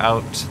figure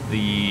out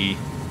the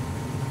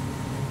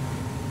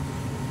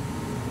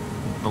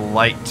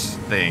light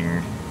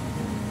thing.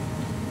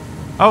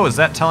 Oh, is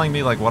that telling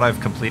me, like, what I've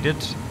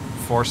completed?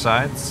 4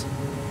 sides?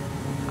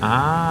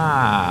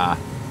 Ah.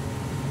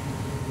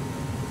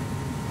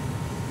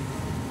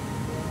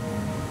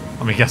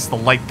 Let me guess, the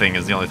light thing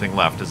is the only thing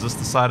left. Is this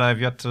the side I've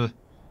yet to...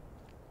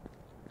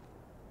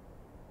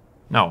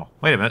 No,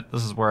 wait a minute.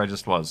 This is where I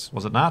just was.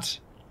 Was it not?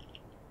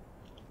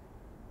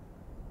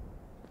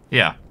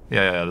 Yeah,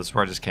 this is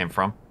where I just came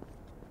from.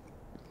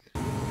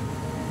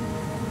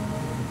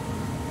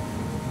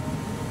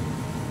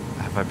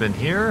 Have I been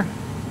here?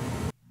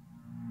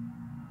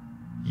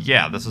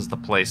 Yeah, this is the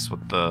place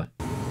with the...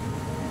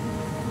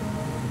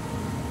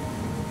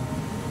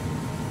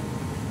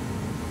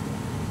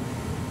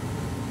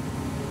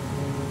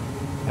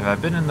 Have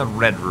I been in the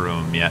red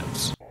room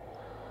yet?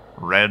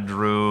 Red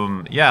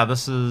room... Yeah,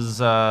 this is,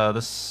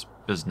 this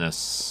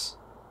business.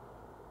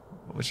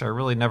 Which I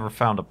really never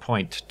found a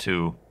point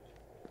to.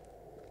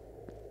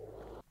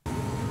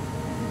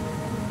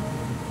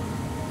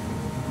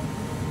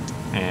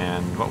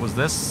 And what was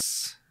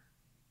this?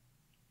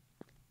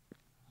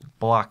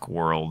 Block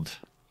World.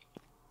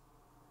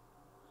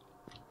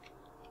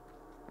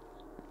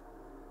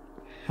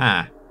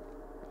 Huh.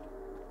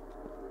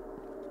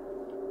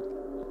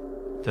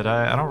 Did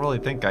I don't really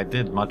think I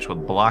did much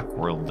with Block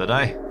World, did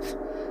I?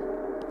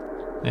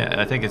 Yeah,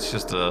 I think it's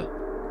just a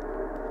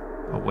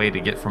way to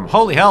get from...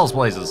 Holy hell's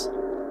blazes!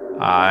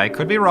 I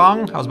could be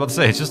wrong. I was about to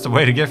say, it's just a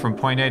way to get from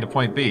point A to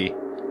point B.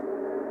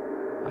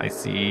 I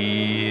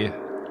see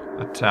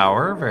a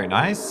tower. Very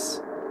nice.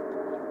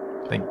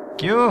 Thank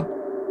you.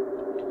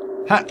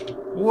 Ha!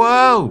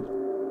 Whoa!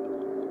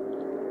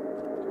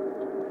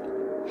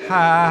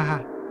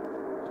 Ha!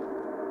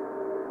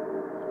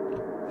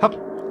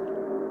 Hup!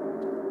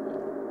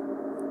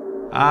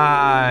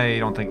 I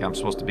don't think I'm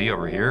supposed to be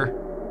over here.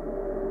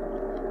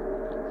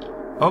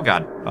 Oh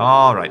god.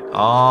 Alright.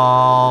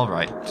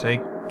 Alright.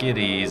 Take it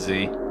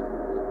easy.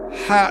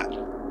 Ha!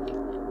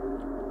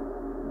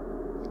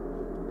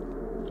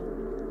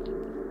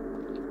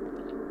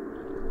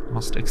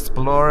 Must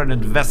explore and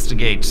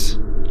investigate.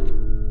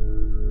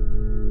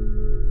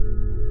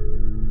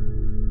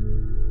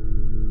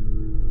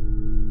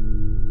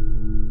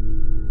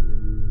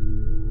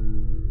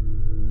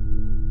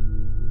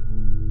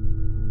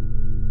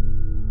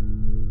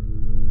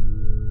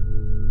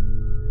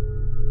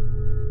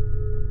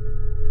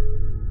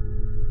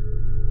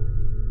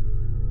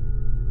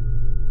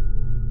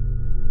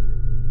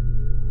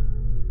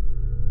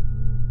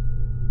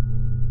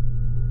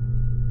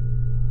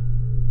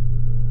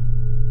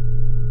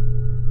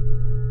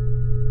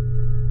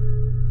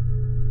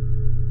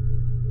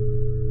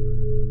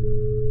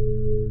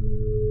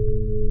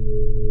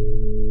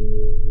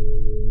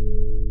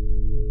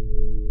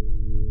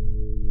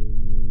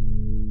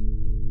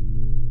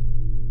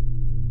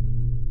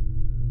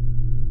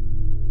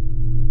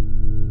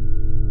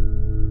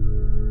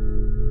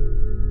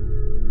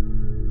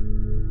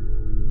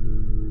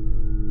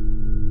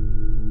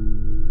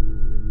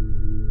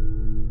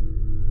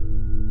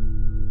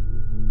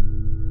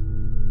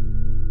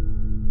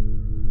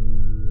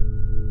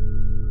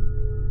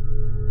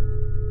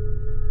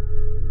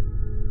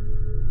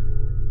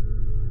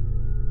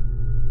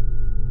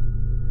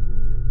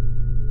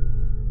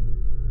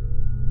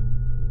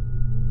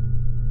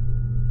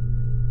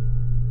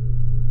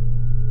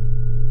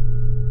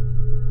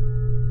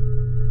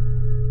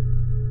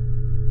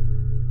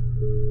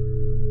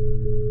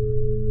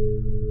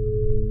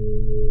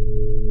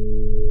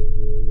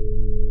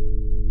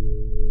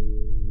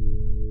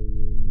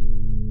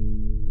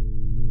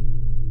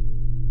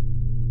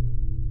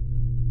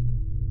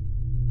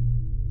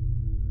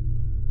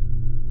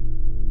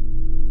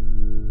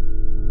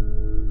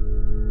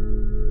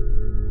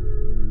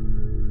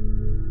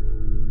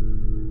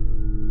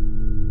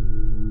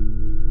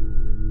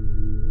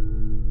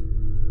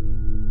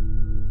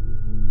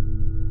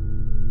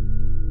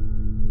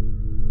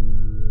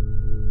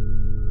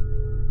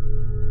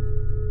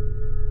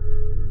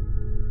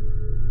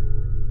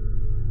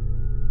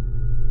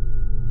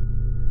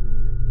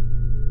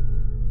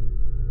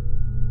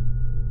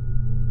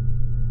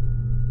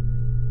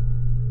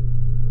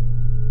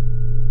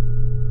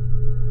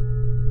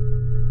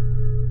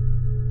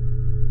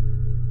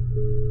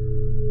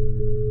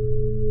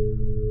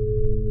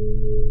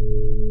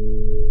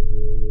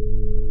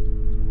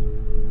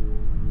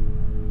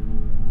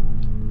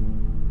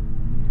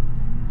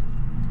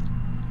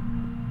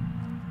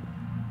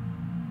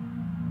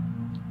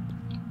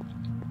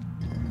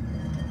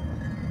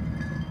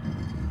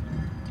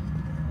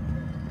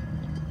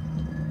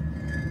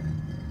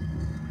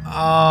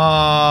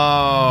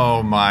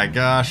 Oh my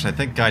gosh, I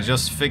think I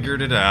just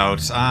figured it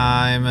out.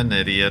 I'm an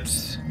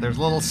idiot. There's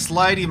little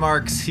slidey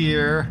marks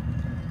here.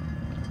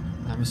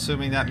 I'm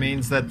assuming that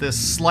means that this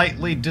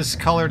slightly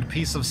discolored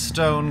piece of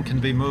stone can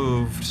be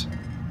moved.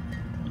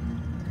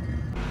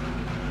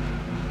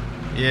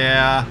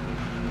 Yeah.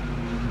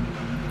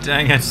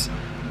 Dang it.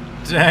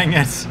 Dang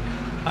it.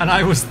 And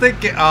I was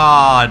thinking,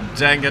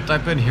 dang it,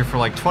 I've been here for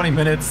like 20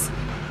 minutes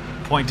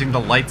pointing the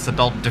lights at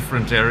all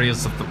different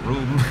areas of the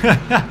room.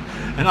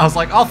 And I was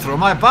like, I'll throw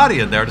my body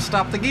in there to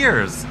stop the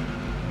gears.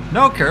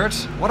 No, Kurt,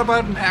 what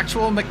about an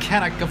actual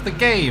mechanic of the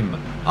game?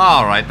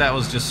 Alright, that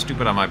was just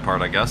stupid on my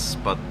part, I guess,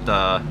 but,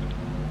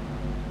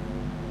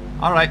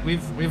 Alright,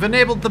 we've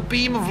enabled the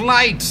beam of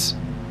light!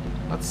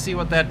 Let's see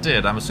what that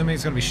did. I'm assuming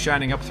it's going to be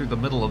shining up through the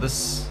middle of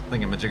this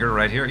thingamajigger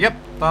right here. Yep,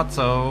 thought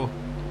so.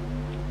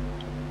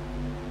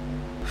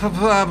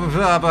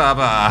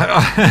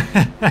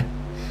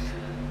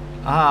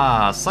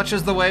 Ah, such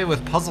is the way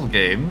with puzzle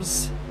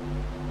games.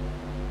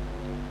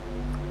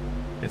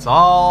 It's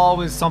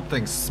always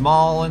something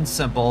small and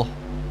simple.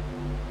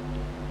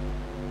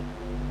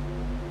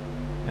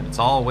 And it's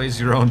always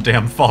your own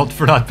damn fault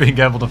for not being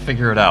able to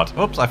figure it out.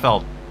 Oops, I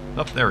fell.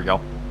 Oh, there we go.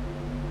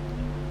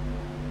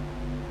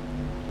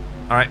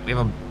 Alright, we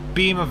have a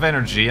beam of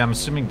energy. I'm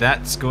assuming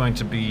that's going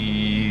to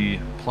be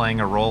playing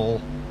a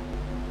role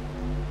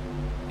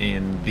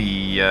in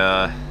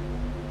the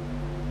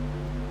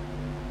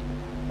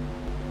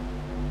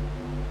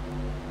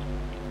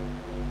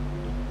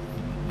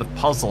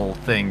puzzle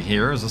thing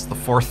here. Is this the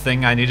fourth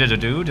thing I needed to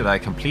do? Did I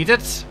complete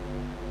it?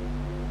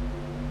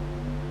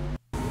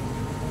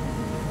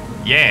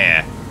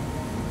 Yeah!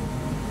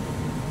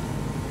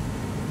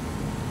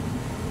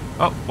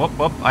 Oh, whoop,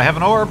 whoop, I have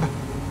an orb!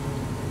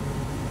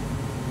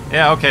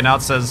 Yeah, okay, now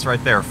it says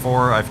right there,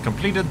 I've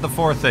completed the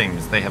 4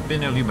 things. They have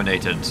been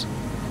illuminated.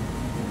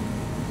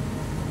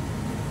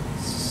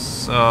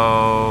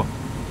 So...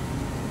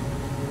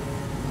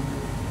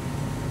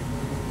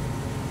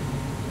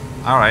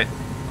 Alright,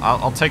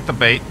 I'll take the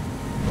bait.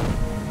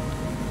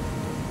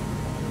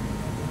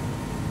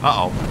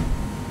 Uh-oh.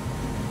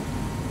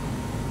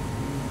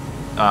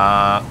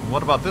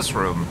 What about this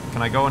room?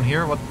 Can I go in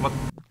here? What?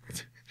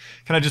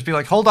 Can I just be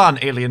like, hold on,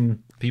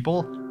 alien people?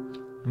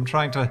 I'm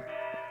trying to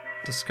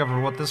discover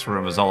what this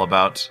room is all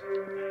about.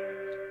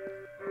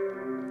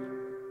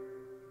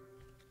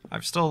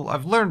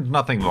 I've learned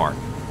nothing more.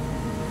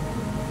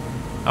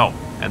 Oh,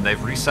 and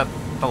they've reset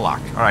the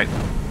lock. Alright.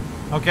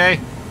 Okay.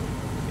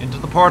 Into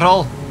the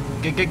portal.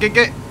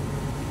 Get.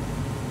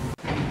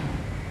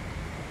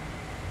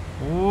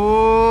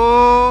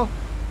 Ooh.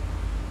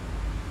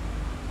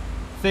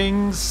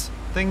 Things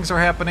are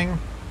happening.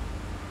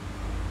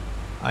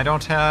 I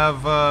don't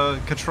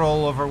have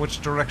control over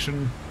which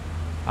direction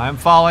I'm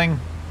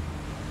falling.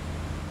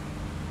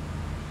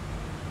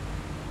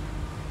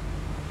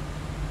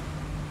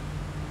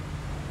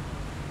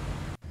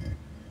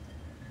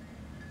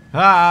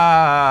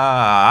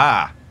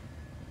 Ah!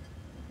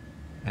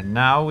 And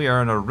now we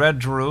are in a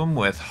red room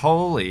with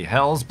holy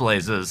hell's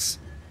blazes.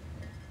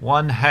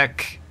 One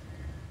heck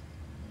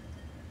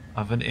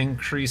of an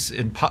increase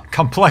in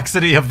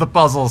complexity of the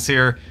puzzles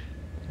here.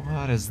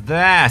 What is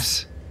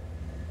that?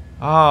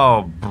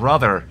 Oh,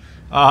 brother.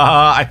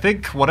 I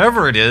think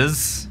whatever it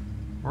is,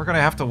 we're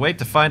gonna have to wait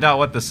to find out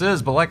what this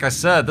is, but like I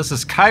said, this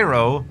is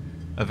Kairo,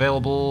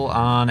 available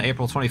on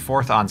April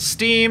 24th on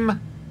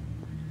Steam.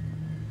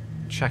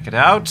 Check it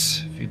out.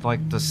 If you'd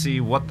like to see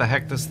what the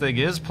heck this thing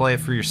is, play it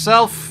for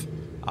yourself.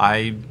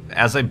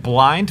 As a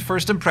blind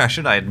first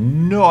impression, I had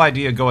no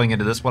idea going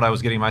into this what I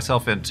was getting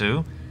myself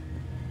into.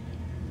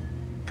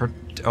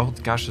 Oh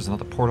gosh, there's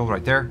another portal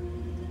right there.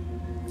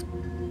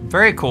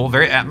 Very cool,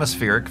 very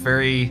atmospheric,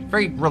 very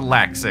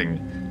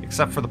relaxing.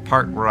 Except for the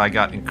part where I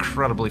got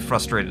incredibly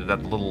frustrated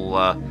at the little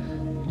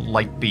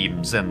light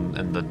beams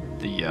and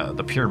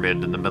the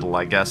pyramid in the middle,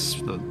 I guess,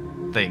 the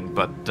thing.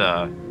 But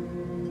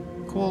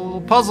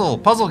cool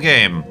puzzle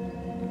game.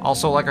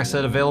 Also, like I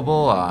said,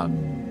 available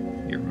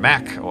on your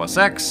Mac OS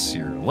X,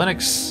 your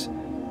Linux,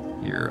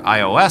 your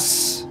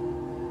iOS,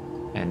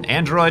 and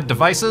Android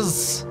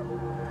devices.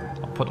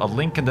 I'll put a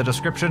link in the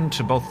description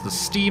to both the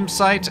Steam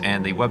site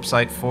and the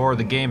website for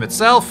the game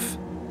itself.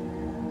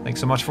 Thanks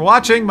so much for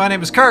watching. My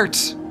name is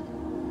Kurt.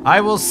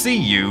 I will see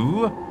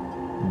you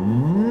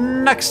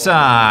next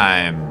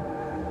time.